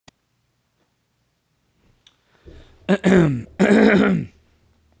Hello,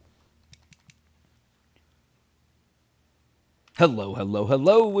 hello,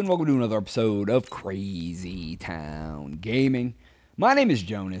 hello, and welcome to another episode of Crazy Town Gaming. My name is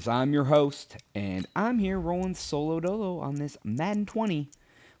Jonas, I'm your host, and I'm here rolling solo dolo on this Madden 20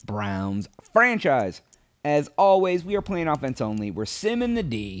 Browns franchise. As always, we are playing offense only. We're simming the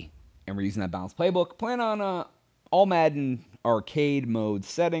D, and we're using that balanced playbook. Playing on all Madden arcade mode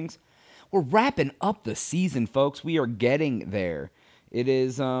settings. We're wrapping up the season, folks. We are getting there. It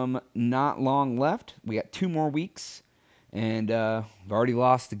is not long left. We got 2 more weeks. And we've already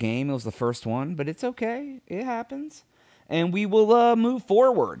lost the game. It was the first one, but it's okay. It happens. And we will move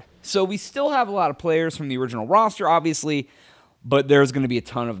forward. So we still have a lot of players from the original roster, obviously, but there's going to be a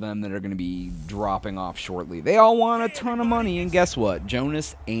ton of them that are going to be dropping off shortly. They all want a ton of money, and guess what?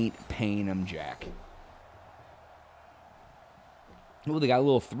 Jonas ain't paying them jack. Oh, they got a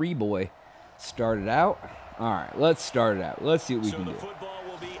little 3-boy started out. All right, let's start it out. Let's see what we can do.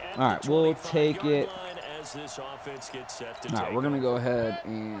 All right, we'll take it. All right, we're going to go ahead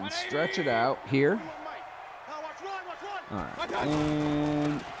and stretch it out here. All right,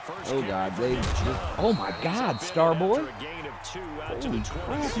 and, oh, God, they just, oh, my God, Starboy. Holy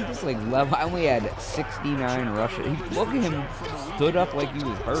crap, he just, like, level, I only had 69 rushes. Look at him, stood up like he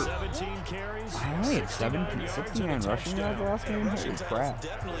was hurt. I only had 69 rushing yards last game? Holy crap.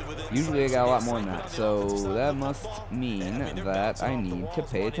 Usually I got a lot more than that, so that must mean that I need to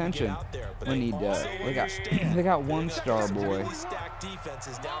pay attention. I need they got one star boy.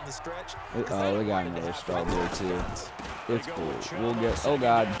 Oh, they got another star boy too. It's cool. We'll get, oh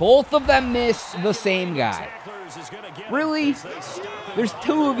God, both of them missed the same guy. Really? There's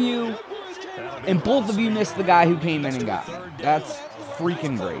 2 of you, and both of you missed the guy who came in and got me. That's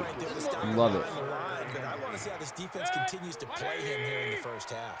freaking great. Love it. I want to see how this defense continues to play him here in the first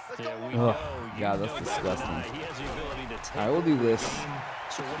half. Oh, God, that's disgusting. All right, we'll do this.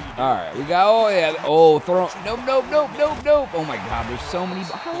 All right, we got, oh, yeah. Oh, throw. Nope, nope, nope, nope, nope. Oh, my God, there's so many.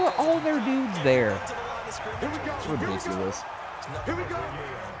 How are all their dudes there? It's ridiculous. Here we go.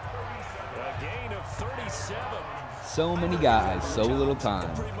 So many guys, so little time.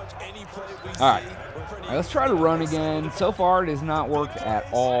 All right. All right, let's try to run again. So far, it has not worked at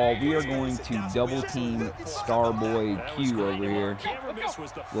all. We are going to double-team Starboy Q over here.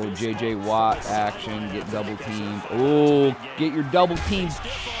 Little J.J. Watt action, get double-teamed. Oh, get your double-teamed.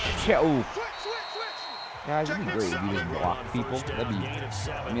 Oh. Guys, it'd be great if you just block people. That'd be,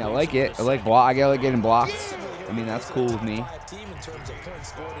 I mean, I like it. I like block. I gotta like getting blocks. I mean, that's cool with me.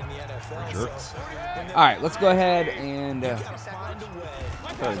 Jerks. All right, let's go ahead and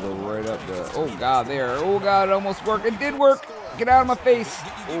try to go right up the. Oh God, there. Oh God, it almost worked. It did work. Get out of my face.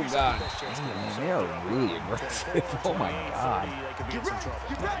 Oh God. Man, they are really aggressive. Oh my God.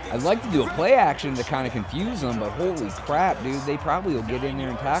 I'd like to do a play action to kind of confuse them, but holy crap, dude, they probably will get in there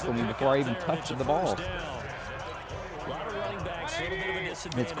and tackle me before I even touch the ball.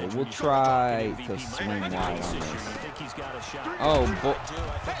 It's cool. We'll try to swing wide on this. Oh,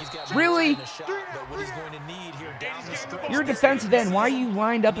 really? You're a defensive end. Why are you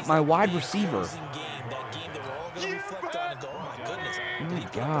lined up at my wide receiver? Oh my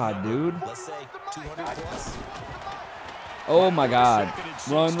God, dude. Oh my God.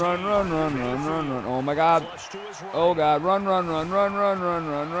 Run, run, run, run, run, run, run. Oh my God. Oh God. Run, run, run, run, run, run,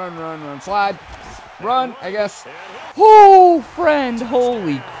 run, run, run, run. Slide. Run, I guess. Oh, friend.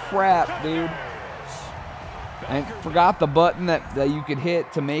 Holy crap, dude. I forgot the button that you could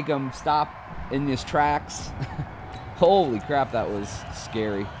hit to make him stop in his tracks. Holy crap, that was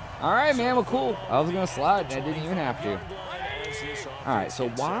scary. All right, man. Well, cool. I was going to slide, and I didn't even have to. All right, so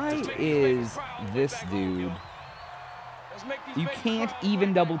why is this dude... You can't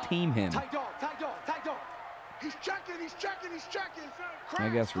even double team him. I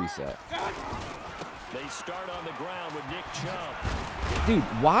guess reset. They start on the ground with Nick Chubb. Dude,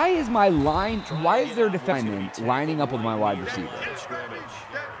 why is my line? Why is their defense lining up with my wide receiver?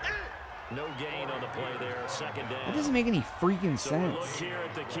 No gain on the play there. Second down. That doesn't make any freaking sense. Look here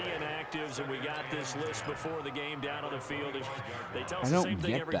at the key inactives, and we got this list before the game down on the field. They tell us I the don't same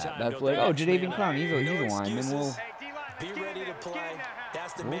thing get every that. time. That's like, oh, Jadeveon Clown, he's a lineman. We'll. Be ready to play.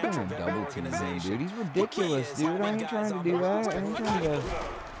 That's the We're gonna double team him, dude. He's ridiculous, dude. I ain't trying to do that. I ain't trying to.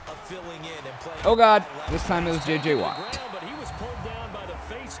 Oh God! This time it was J.J. Watt.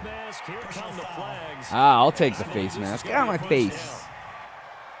 Ah, I'll take the face mask. Get out of my face.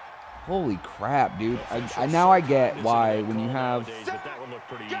 Holy crap, dude. Now I get why when you have...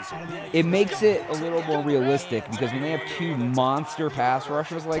 It makes it a little more realistic because when they have two monster pass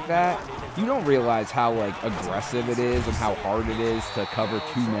rushers like that, you don't realize how like aggressive it is and how hard it is to cover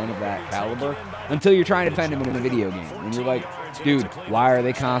two men of that caliber until you're trying to defend them in a video game. And you're like, dude, why are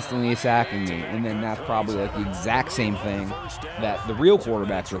they constantly sacking me? And then that's probably like the exact same thing that the real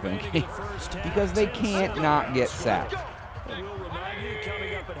quarterbacks are thinking because they can't not get sacked.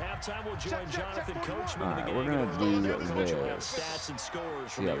 Alright, we're going to do this.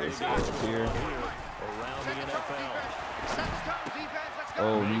 See how this goes here.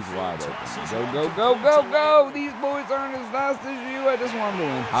 Oh, he's wide open. Go, go, go, go, go! These boys aren't as fast as you. I just want them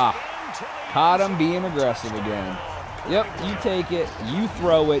to win. Ha! Caught him being aggressive again. Yep, you take it. You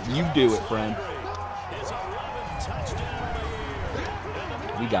throw it. You do it, friend.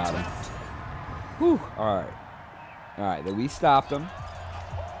 We got him. Whew. Alright. Alright, then we stopped him.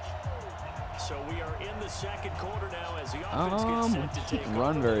 So we are in the second quarter now as the offense gets set to take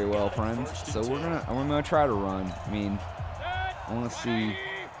run very well, friends. So we're gonna try to run. I mean, I want to see.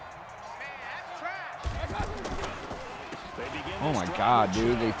 Oh my God,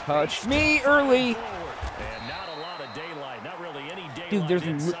 dude! They touched me early. Dude, they're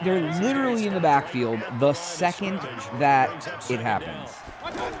literally in the backfield the second that it happens.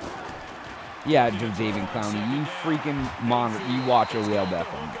 Yeah, Jadavian Clowney, you freaking monitor. You watch Odell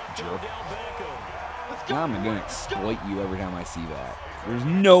Beckham, jerk. Now I'm going to exploit you every time I see that. There's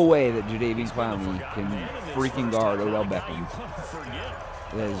no way that Jadavian Clowney can freaking guard Odell Beckham.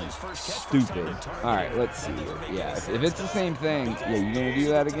 That is stupid. All right, let's see. Yeah, if it's the same thing, yeah, you going to do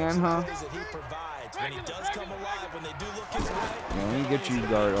that again, huh? Yeah, let me get you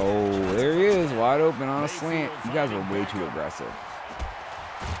guard. Oh, there he is, wide open on a slant. You guys are way too aggressive.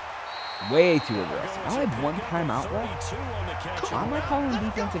 Way too aggressive. I only have one timeout left. Why am I calling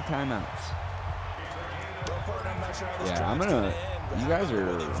defensive timeouts? Yeah, I'm gonna. You guys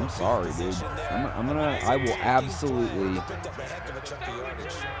are. I'm sorry, dude. I will absolutely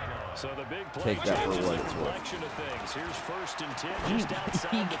take that for what it's worth.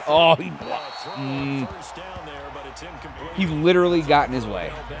 Oh, he literally got in his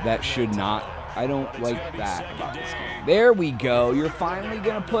way. That should not. I don't like that about this game. There we go. You're finally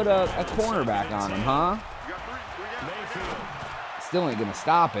gonna put a cornerback on him, huh? Still ain't gonna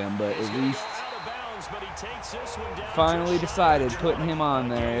stop him, but at least. Finally decided putting him on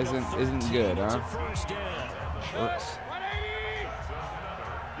there isn't good, huh? Works.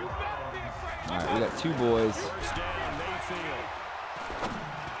 All right, we got two boys.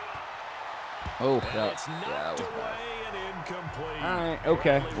 Oh, that was bad. All right,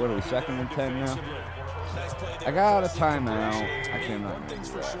 okay. What are we, 2nd and 10 now? I got a timeout. Actually, I'm not going to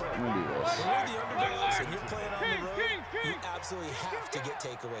do that. I'm going to do this. You absolutely have to get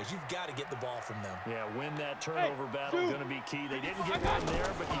takeaways. You've got to get the ball from them. Yeah, win that turnover battle going to be key. They didn't get one there,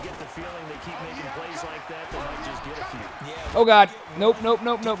 but you get the feeling they keep making plays like that. They might just get a few. Yeah, oh, God. Nope, nope,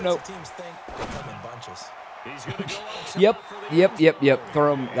 nope, nope, nope. Teams think they come in bunches. He's going to go Yep.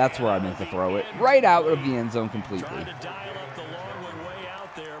 Throw him. That's where I meant to throw it. Right out of the end zone completely. Trying to dial up the long one way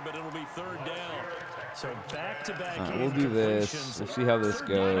out there, but it'll be 3rd down. So back-to-back. All right, we'll do this. We'll see how this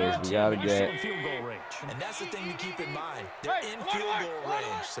goes. We got to get. And that's the thing to keep in mind. They're in field goal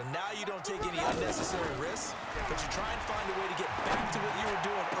range. So now you don't take any unnecessary risks, but you try and find a way to get back to what you were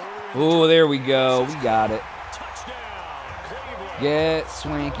doing earlier. Oh, there we go. We got it. Get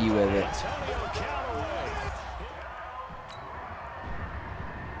swanky with it.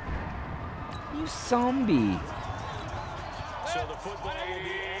 You zombie. So the football will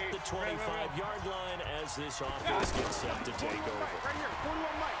be at the 25-yard line as this offense gets set to take over.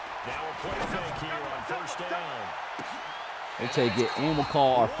 Now a play fake here on 1st down. We'll take it, and we'll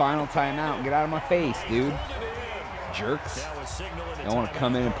call our final timeout and get out of my face, dude. Jerks. I want to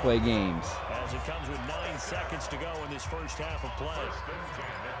come in and play games. As it comes with 9 seconds to go in this first half of play.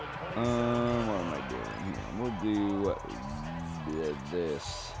 What am I doing here? We'll do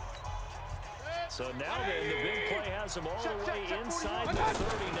this. So now then, the big play has them all the way inside the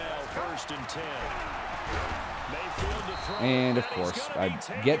 30 now, 1st and 10. And, of course, I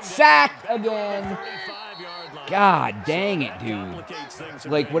get sacked again. God dang it, dude.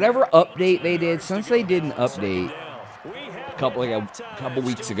 Like, whatever update they did, since they did an update a couple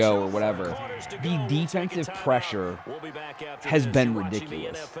weeks ago or whatever, the defensive pressure has been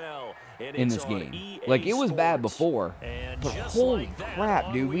ridiculous in this game. Like, it was bad before, but holy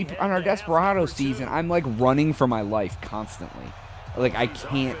crap, dude. On our Desperado season, I'm, like, running for my life constantly. Like, I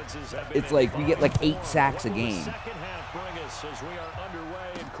can't. It's like we get like 8 sacks a game. As we are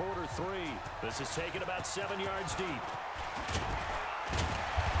underway in quarter 3. This is taken about 7 yards deep.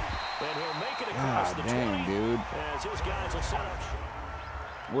 And he'll make it across the dang, 20 dude. as his guys will search.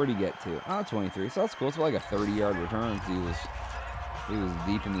 Where'd he get to? Oh, 23. So that's cool. It's like a 30-yard return because he was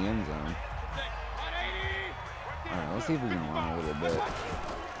deep in the end zone. All right, let's see if we can run a little bit.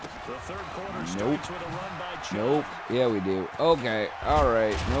 The third quarter Nope. starts with a run by Chubb. Nope. Yeah, we do. Okay. All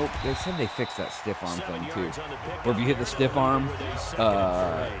right. Nope. They said they fixed that stiff arm thing too. Or if you hit the stiff arm,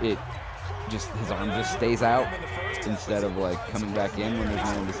 it just his arm just stays out instead of like coming back in when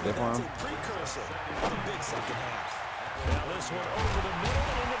there's no the stiff arm. Now this one over the middle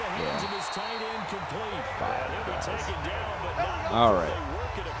and into the hands of his tight end complete. He'll be taken down, but not All right.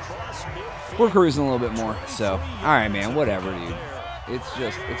 work it across midfield. We're cruising a little bit more. So, all right, man. Whatever, dude. It's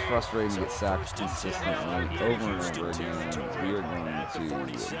frustrating to get sacked consistently over and over again. We are going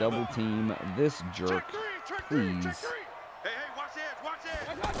to double team this jerk, please. On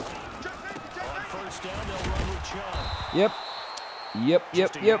first down, they'll run with Chubb. Yep.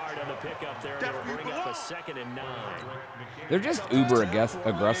 Just a yard on the pickup there, and it'll bring up a 2nd and 9. They're just uber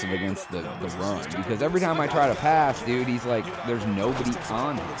aggressive against the run because every time I try to pass, dude, he's like, there's nobody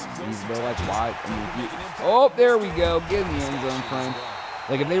on him. They're like, why? I mean, oh, there we go. Get in the end zone, Frank.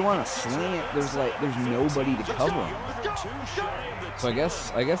 Like, if they run a slant, there's nobody to cover them. So I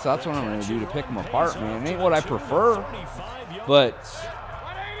guess that's what I'm going to do to pick them apart, man. It ain't what I prefer, but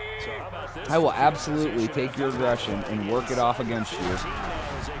I will absolutely take your aggression and work it off against you.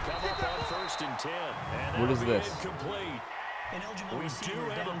 What is this? We do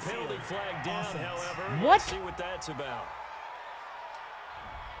have a penalty flag down, however. What? Let's see what that's about.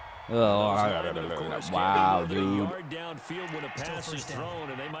 Oh, wow, dude. Yard downfield when a pass is thrown,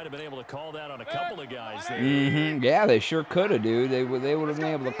 and they might have been able to call that on a couple of guys there. Yeah, they sure could have, dude. They would have been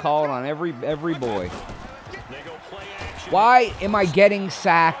able to call it on every boy. They go play action. Why am I getting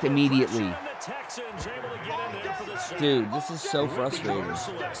sacked immediately? The Texans able to get in there for the sack. Dude, this is so frustrating.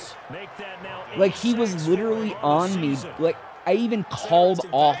 Make that now Like, he was literally on me. Like, I even called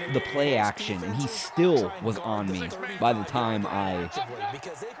off the play action, and he still was on me by the time I...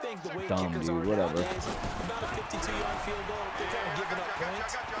 Dumb, dude. Whatever.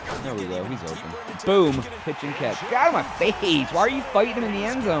 There we go. He's open. Boom. Pitch and catch. Get out of my face. Why are you fighting him in the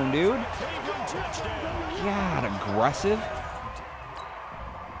end zone, dude? God, aggressive.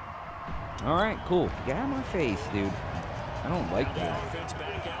 All right, cool. Get out of my face, dude. I don't like that.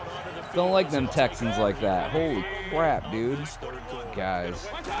 Don't like them Texans like that. Holy crap, dude. Guys.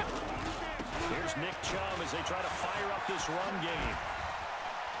 Here's Nick Chubb as they try to fire up this run game.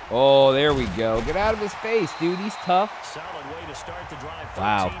 Oh, there we go. Get out of his face, dude. He's tough. Solid way to start the drive.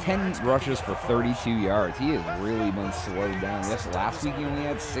 Wow, 10 rushes for 32 yards. He has really been slowed down. Yes, last week he only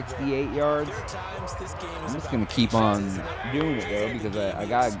had 68 yards. I'm just going to keep on doing it, though, because I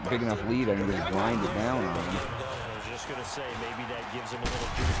got a big enough lead. I can just grind it down again. I was just going to say, maybe that gives him a little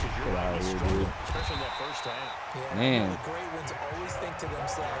juice because you're Get out of here, dude. especially in that first half. Yeah, Man. the great ones always think to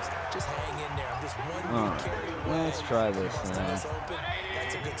themselves, just hang in there. I'm just one All good right, carry away. let's try this Once now. that's open,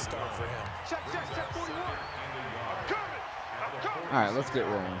 that's a good start for him. All right, let's get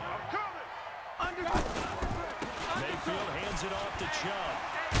rolling. Mayfield hands it off to Chubb.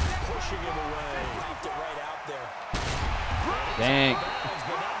 Pushing him away. Popped it right out there. Dang.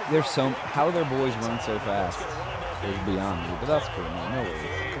 There's so... How their boys run so fast is beyond me, but that's cool, man. No worries.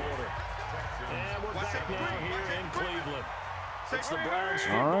 And we're back now here in Cleveland. It's the Browns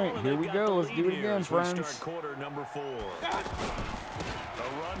All right, football, and here we they've got go. the Let's lead do it here again, as we friends. start quarter number 4. A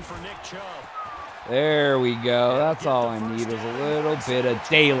run for Nick Chubb. There we go. That's all I need is a little bit of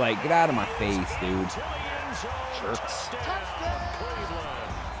daylight. Get out of my face, dude. To the end zone. Jerks. Touchdown,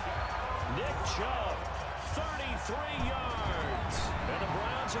 Cleveland. Nick Chubb, 33 yards. And the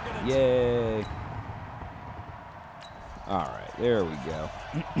Browns are going to Yay. All right, there we go.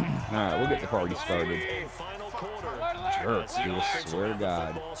 All right, we'll get the party started. a final quarter. Jerks, dude, I swear to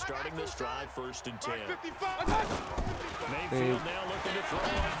God. Football starting this drive, 1st and 10. Mayfield now looking to throw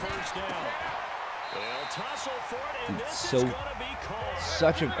on first down. They'll tussle for it, and this So- is going to be called.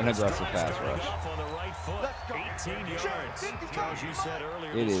 Such an aggressive pass Starting rush. off on the right foot, 18 yards. As you said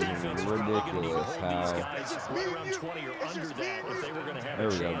earlier, It this is defense probably gonna need to ridiculous hold how- these guys right around 20 or under that if they were going to have There a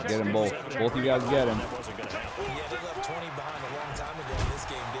we go. chance. Get them both. Both you guys get them. That wasn't going to happen. Yeah, they left 20 behind a long time ago in this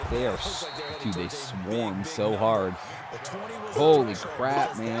game, didn't They are, Looks like they're headed dude, they towards a swarm big so number. hard. The 20 was Holy the threshold crap,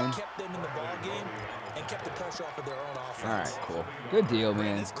 because man. that kept them in the ball game and kept the pressure off of their own offense. All right, cool. Good deal,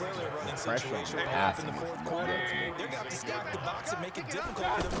 man. It's clearly a running Pressure on situation the right passing in the is fourth what quarter. gets me. They're going to have to stack the box and make it difficult for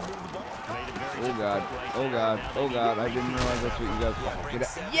them to move the ball. Oh, God. Oh, God. Oh, God. I didn't realize that's what you guys... Get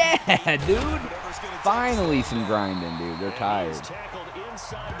out. Yeah, dude. Finally some grinding, dude. They're tired. Tackled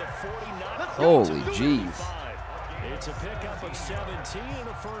inside the 40, not Holy jeez. It's a pickup of 17 and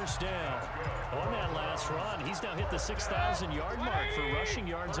a first down. On that last run, he's now hit the 6,000-yard mark for rushing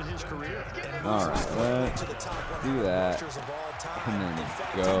yards in his career. All right, let's do that, and then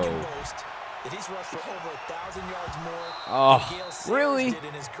go. He's rushed for over 1,000 yards more Oh, than Gale Sayers really? did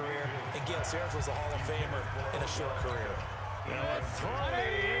in his career, and Gale Sayers was a Hall of Famer in a short career. Now a throw in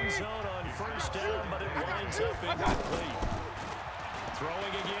the end zone on first down, but it winds up incomplete.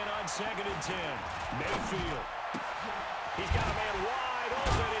 Throwing again on 2nd and 10. Mayfield. He's got a man wide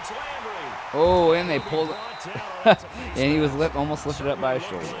open. It's Landry. Oh, and they pulled it. And he was almost lifted up by his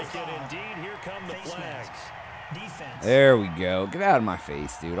shoulder. Indeed, here come the flags. There we go. Get out of my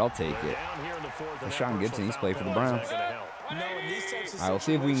face, dude. I'll take it. Sean Gibson, he's played for the Browns. No, in these types of All right, we'll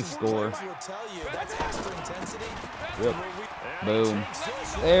see if we can score. will tell you that's extra intensity. Yep. Boom.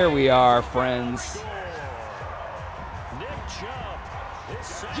 There we are, friends.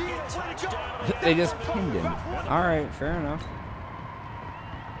 They just pinned him. All right, fair enough.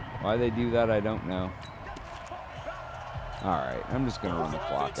 Why they do that, I don't know. All right, I'm just going to run the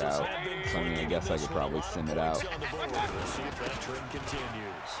clock out. So, I mean, I guess I could probably sim it out.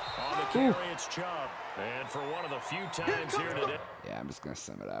 Ooh. And for one of the few times here today. Yeah, I'm just going to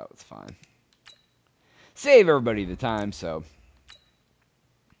sim it out. It's fine. Save everybody the time, so.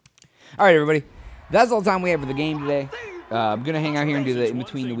 All right, everybody. That's all the time we have for the game today. I'm going to hang out here and do the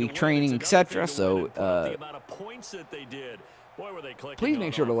in-between-the-week training, etc. So, please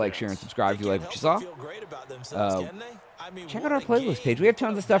make sure to like, share, and subscribe if you like what you saw. Check out our playlist page. We have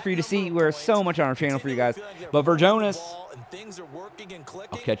tons of stuff for you to see. We're so much on our channel for you guys. But for Jonas,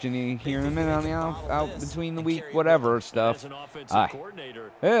 I'll catch you here in a minute on the out between the week, whatever stuff. I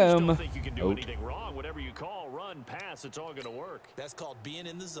am out. That's called being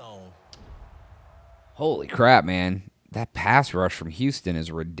in the zone. Holy crap, man. That pass rush from Houston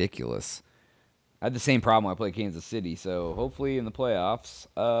is ridiculous. I had the same problem when I played Kansas City, so hopefully in the playoffs,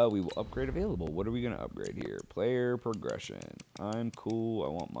 we will upgrade available. What are we going to upgrade here? Player progression. I'm cool. I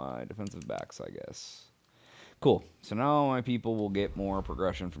want my defensive backs, I guess. Cool. So now my people will get more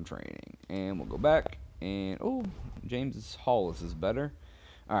progression from training. And we'll go back. And, oh, James Hollis is better.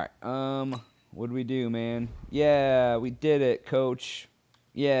 All right. What do we do, man? Yeah, we did it, coach.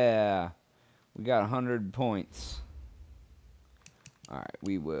 Yeah. We got 100 points. All right.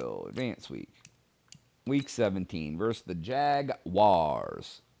 We will advance week. Week 17 versus the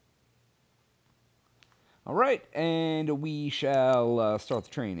Jaguars. All right, and we shall start the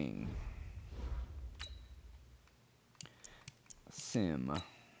training. Sim.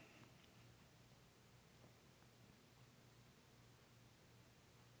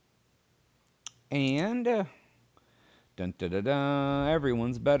 And dun dun dun dun,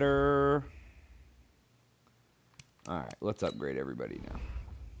 everyone's better. All right, let's upgrade everybody now.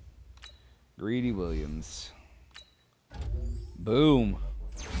 Greedy Williams. Boom.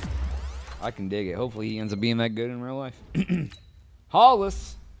 I can dig it. Hopefully he ends up being that good in real life.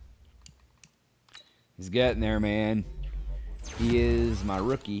 Hollis. He's getting there, man. He is my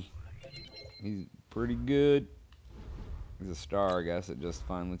rookie. He's pretty good. He's a star, I guess. It just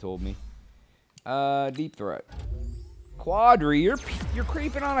finally told me. Deep threat. Quadri, you're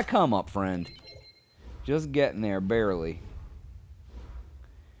creeping on a come up, friend. Just getting there, barely.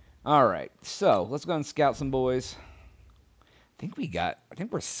 All right, so let's go and scout some boys. I think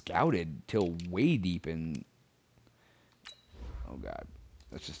we're scouted till way deep in. Oh God,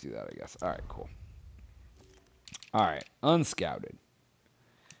 let's just do that, I guess. All right, cool. All right, unscouted.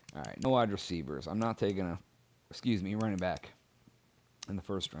 All right, no wide receivers. I'm not taking running back in the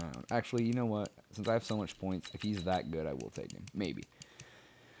first round. Actually, you know what? Since I have so much points, if he's that good, I will take him. Maybe.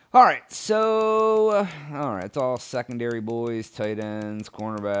 All right, so, it's all secondary boys, tight ends,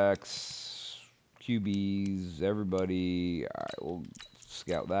 cornerbacks, QBs, everybody. All right, we'll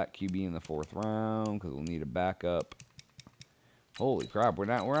scout that QB in the 4th round because we'll need a backup. Holy crap, we're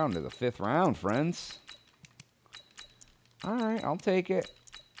on to the 5th round, friends. All right, I'll take it.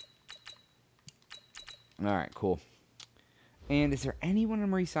 All right, cool. And is there anyone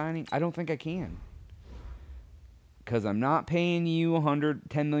I'm re-signing? I don't think I can. Because I'm not paying you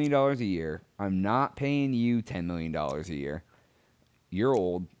 $10 million a year. I'm not paying you $10 million a year. You're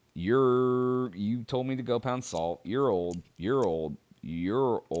old. You told me to go pound salt. You're old. You're old.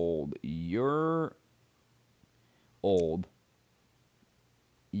 You're old. You're old.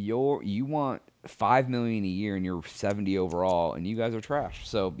 You want $5 million a year and you're 70 overall, and you guys are trash.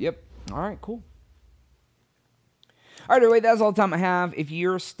 So, yep. All right, cool. All right, everybody, that's all the time I have. If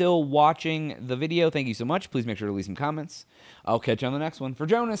you're still watching the video, thank you so much. Please make sure to leave some comments. I'll catch you on the next one. For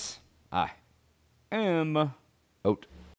Jonas, I am out.